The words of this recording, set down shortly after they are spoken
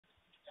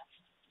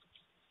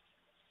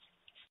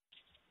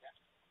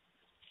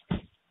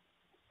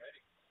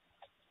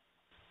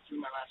through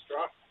my last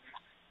straw.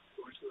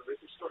 Going to the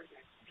liquor store,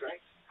 getting some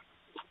drinks.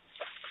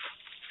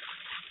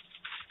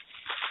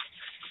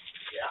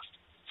 Yeah.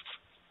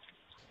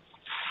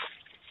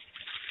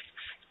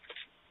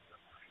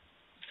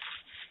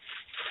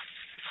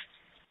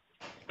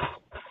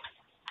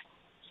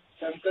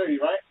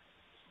 7:30, right?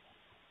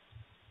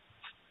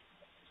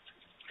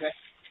 Okay.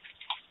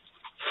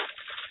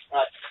 All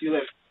right. See you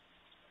later.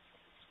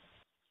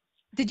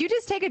 Did you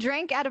just take a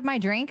drink out of my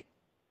drink?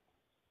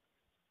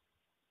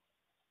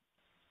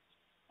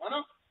 Oh,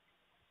 no?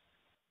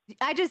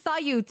 I just saw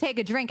you take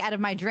a drink out of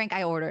my drink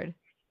I ordered.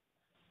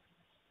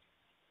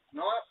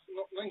 No,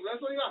 no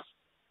inglés, oiga.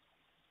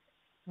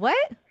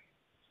 What?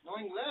 No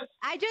inglés.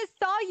 I just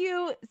saw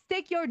you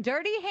stick your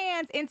dirty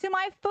hands into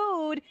my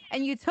food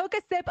and you took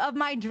a sip of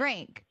my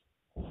drink.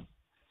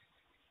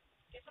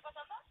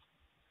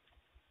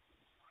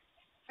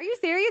 Are you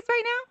serious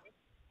right now?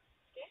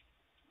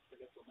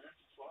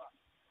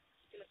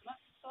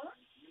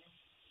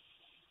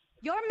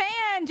 Your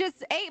man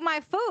just ate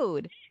my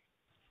food.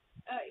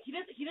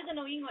 He doesn't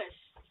know English.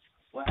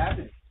 What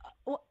happened?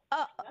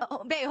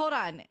 Babe, hold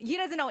on. He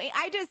doesn't know.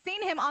 I just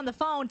seen him on the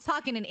phone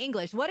talking in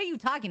English. What are you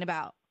talking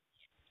about?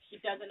 He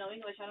doesn't know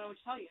English. I don't know what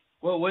to tell you.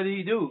 Well, what did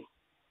he do?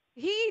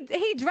 He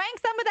drank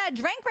some of that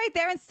drink right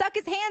there and stuck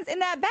his hands in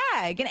that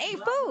bag and ate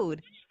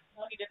food.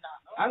 No, he did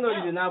not. I know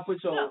you did not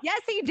put your...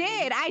 Yes, he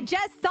did. I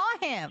just saw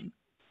him.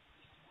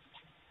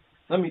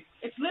 Let me...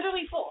 It's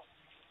literally full.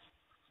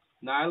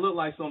 Nah, it looked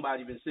like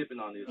somebody been sipping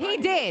on this. He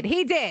did.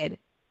 He did.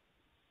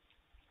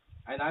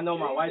 And I know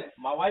my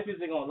wife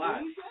isn't gonna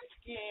lie.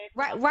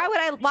 Right? Why would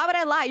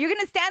I lie? You're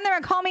gonna stand there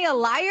and call me a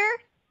liar?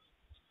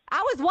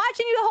 I was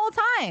watching you the whole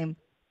time.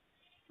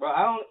 Bro,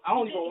 I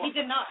don't even want... He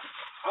did not.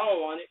 I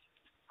don't want it.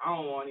 I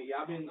don't want it.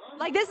 Y'all been...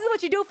 Like, this is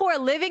what you do for a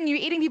living? You're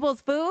eating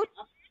people's food?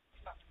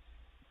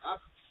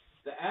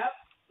 The app?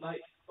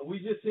 Like, we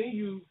just seen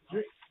you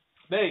drink...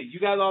 Babe, you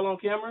guys all on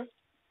camera?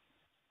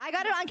 I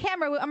got it on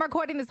camera. I'm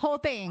recording this whole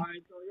thing. All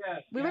right, so yeah.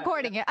 We're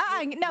recording it.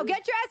 No,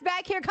 get your ass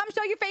back here. Come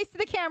show your face to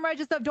the camera.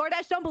 Just so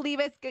DoorDash don't believe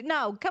it.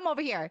 No, come over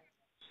here.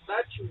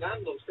 Take the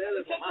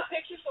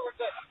picture so we're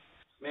good.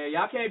 Man,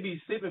 y'all can't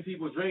be sipping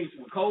people's drinks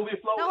with COVID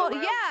floating No,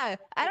 around. yeah.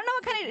 I don't know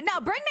what kind of... Now,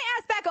 bring the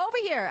ass back over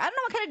here. I don't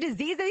know what kind of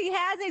disease that he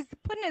has. And he's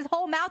putting his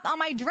whole mouth on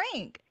my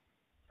drink.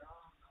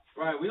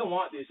 Right, we don't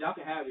want this. Y'all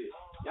can have it.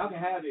 Y'all can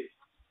have it.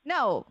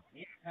 No.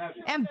 Have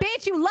it. And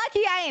bitch, you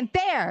lucky I ain't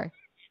there.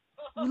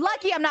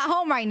 Lucky I'm not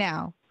home right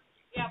now.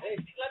 Yeah, let's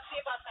see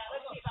about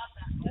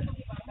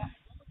that.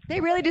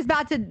 They really just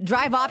about to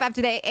drive off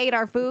after they ate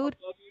our food?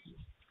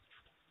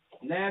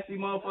 Nasty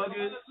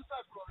motherfuckers.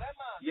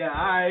 Yeah,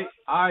 alright.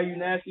 Alright, you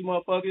nasty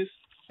motherfuckers.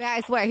 Yeah,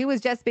 I swear, he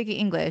was just speaking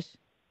English.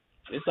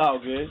 It's all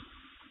good.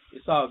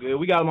 It's all good.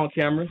 We got him on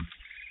camera.